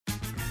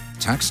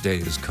Tax day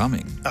is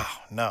coming. Oh,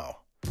 no.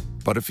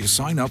 But if you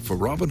sign up for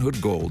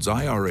Robinhood Gold's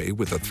IRA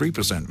with a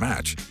 3%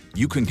 match,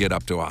 you can get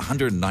up to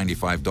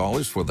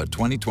 $195 for the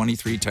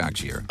 2023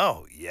 tax year.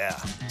 Oh, yeah.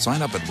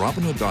 Sign up at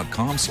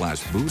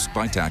Robinhood.com/boost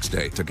by tax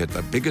day to get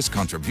the biggest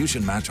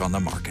contribution match on the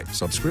market.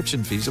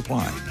 Subscription fees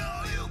apply.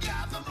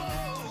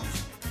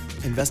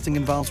 Investing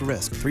involves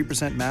risk.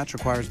 3% match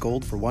requires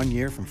gold for 1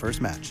 year from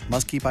first match.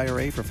 Must keep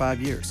IRA for 5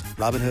 years.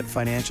 Robinhood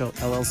Financial,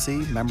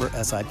 LLC, member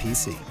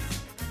SIPC.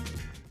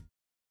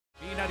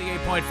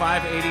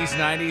 98.5, 80s,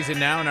 90s, and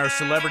now in our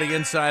celebrity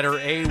insider,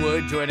 A.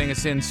 Wood, joining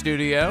us in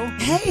studio.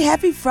 Hey,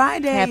 happy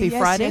Friday. Happy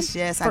Friday.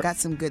 Yes, I got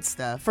some good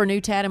stuff. For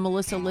new Tad and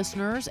Melissa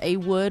listeners, A.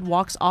 Wood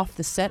walks off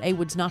the set. A.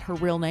 Wood's not her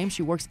real name.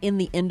 She works in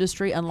the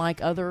industry,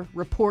 unlike other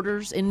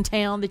reporters in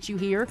town that you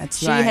hear.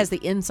 That's right. She has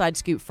the inside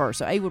scoop first.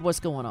 So, A. Wood, what's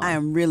going on? I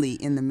am really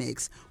in the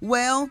mix.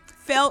 Well,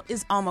 Felt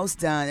is almost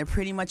done. They're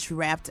pretty much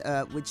wrapped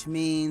up, which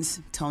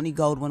means Tony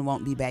Goldwyn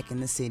won't be back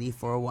in the city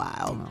for a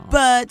while. Aww.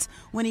 But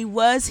when he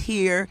was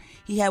here,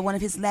 he had one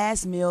of his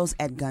last meals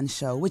at Gun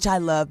Show, which I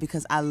love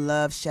because I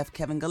love Chef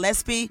Kevin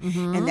Gillespie,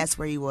 and that's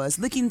where he was,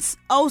 looking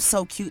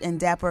so cute and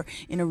dapper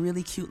in a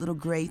really cute little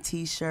gray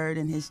T-shirt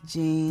and his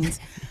jeans.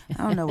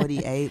 I don't know what he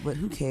ate, but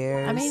who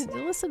cares? I mean,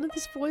 listen to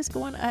this voice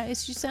going. You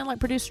sound like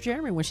producer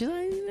Jeremy when she's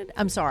like,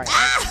 I'm sorry.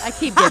 I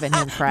keep giving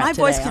him crap. My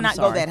today. voice I'm cannot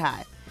go sorry. that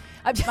high.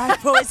 My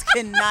voice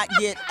cannot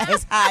get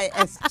as high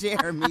as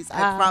Jeremy's.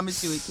 I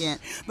promise you it can't.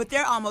 But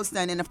they're almost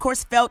done. And, of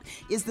course, Felt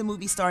is the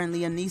movie starring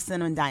Liam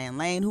Neeson and Diane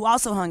Lane, who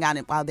also hung out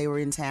while they were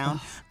in town.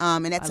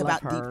 And that's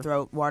about Deep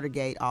Throat,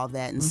 Watergate, all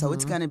that. And so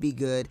it's going to be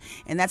good.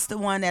 And that's the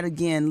one that,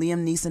 again,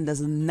 Liam Neeson does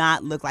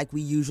not look like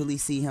we usually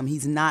see him.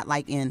 He's not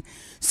like in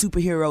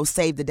superhero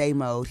save the day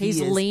mode.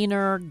 He's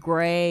leaner,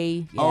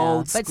 gray,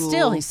 old but school.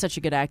 Still, he's such a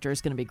good actor.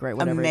 It's going to be great,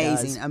 whatever he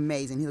does.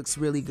 Amazing. He looks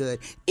really good.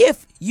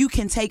 If you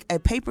can take a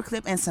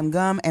paperclip and some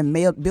gum and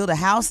build a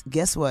house,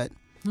 guess what?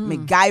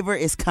 MacGyver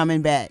is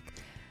coming back.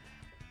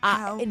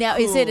 Now,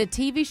 cool. Is it a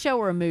TV show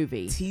or a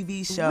movie?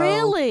 TV show.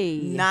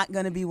 Really? Not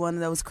going to be one of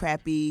those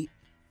crappy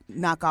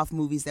knockoff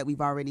movies that we've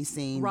already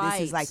seen. Right.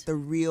 This is like the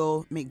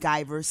real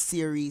MacGyver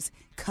series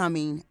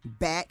coming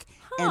back.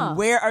 Huh. And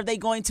where are they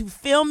going to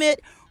film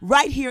it?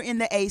 Right here in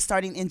the A,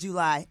 starting in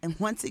July. And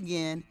once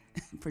again,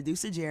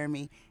 producer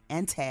Jeremy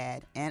and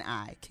Tad and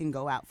I can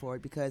go out for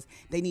it because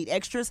they need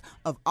extras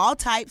of all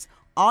types,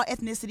 all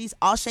ethnicities,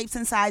 all shapes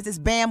and sizes.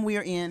 Bam,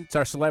 we're in. It's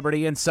our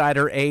celebrity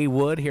insider, A.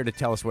 Wood, here to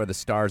tell us where the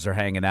stars are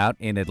hanging out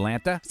in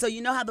Atlanta. So you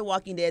know how The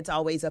Walking Dead's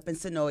always up in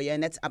Sonoya,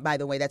 and that's, by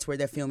the way, that's where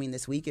they're filming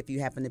this week. If you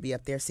happen to be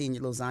up there seeing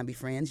your little zombie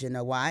friends, you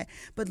know why.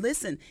 But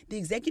listen, the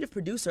executive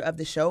producer of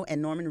the show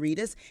and Norman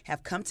Reedus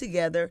have come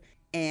together,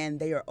 and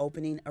they are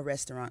opening a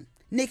restaurant.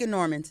 Nick and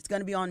Norman's. It's going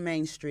to be on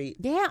Main Street.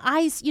 Yeah,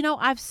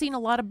 I've seen a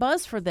lot of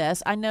buzz for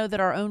this. I know that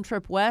our own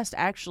Trip West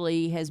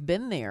actually has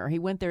been there. He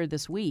went there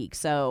this week.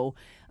 So,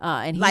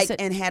 and he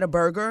said, and had a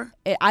burger.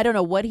 I don't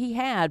know what he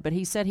had, but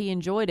he said he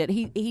enjoyed it.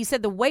 He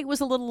said the wait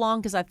was a little long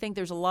because I think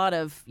there's a lot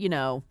of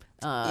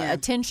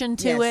attention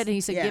to it. And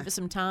he said give it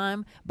some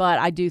time. But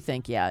I do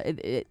think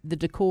the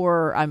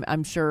decor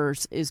I'm sure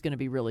is going to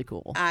be really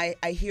cool. I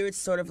hear it's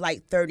sort of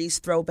like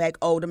 30s throwback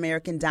old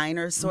American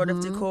diner sort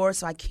of decor.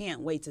 So I can't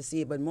wait to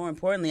see it. But more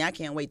importantly, I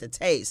can't wait to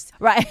taste.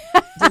 Right.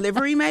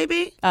 Delivery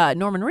maybe.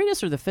 Norman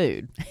Reedus or the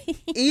food.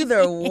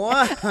 Either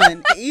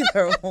one.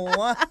 Either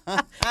one.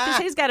 Because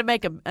he's got to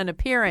make an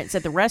appearance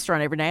at the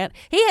restaurant every night.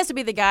 He has to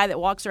be the guy that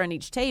walks around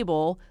each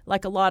table,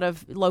 like a lot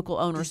of local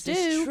owners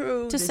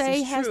do, to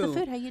say, "How's the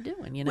food? How you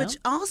doing?" You know. Which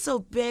also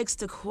begs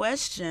the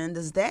question: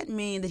 does that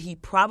mean that he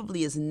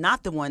probably is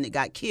not the one that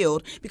got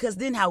killed? Because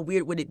then, how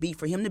weird would it be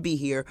for him to be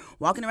here,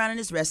 walking around in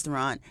this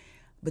restaurant?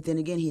 But then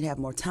again, he'd have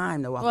more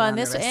time to walk around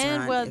the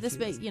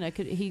restaurant.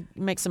 Could he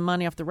make some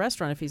money off the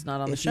restaurant if he's not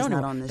on the show? If he's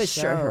not on the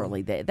show.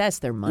 Surely that's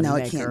their money No,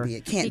 maker. it can't be.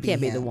 It can't he be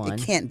can't him. be the one.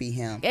 It can't be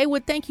him. Hey,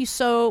 Wood, thank you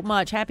so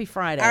much. Happy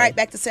Friday. All right,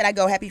 back to set I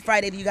go. Happy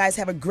Friday to you guys.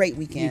 Have a great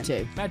weekend. You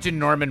too. Imagine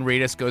Norman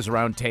Reedus goes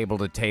around table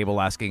to table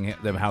asking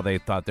them how they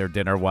thought their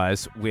dinner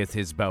was with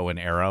his bow and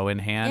arrow in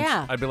hand.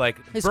 Yeah. I'd be like,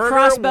 his burger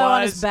crossbow was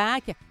on his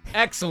back.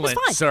 Excellent, It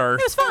was fine. sir.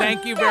 It was fine.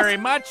 Thank you very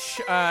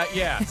much.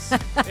 Yes,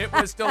 it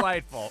was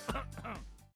delightful.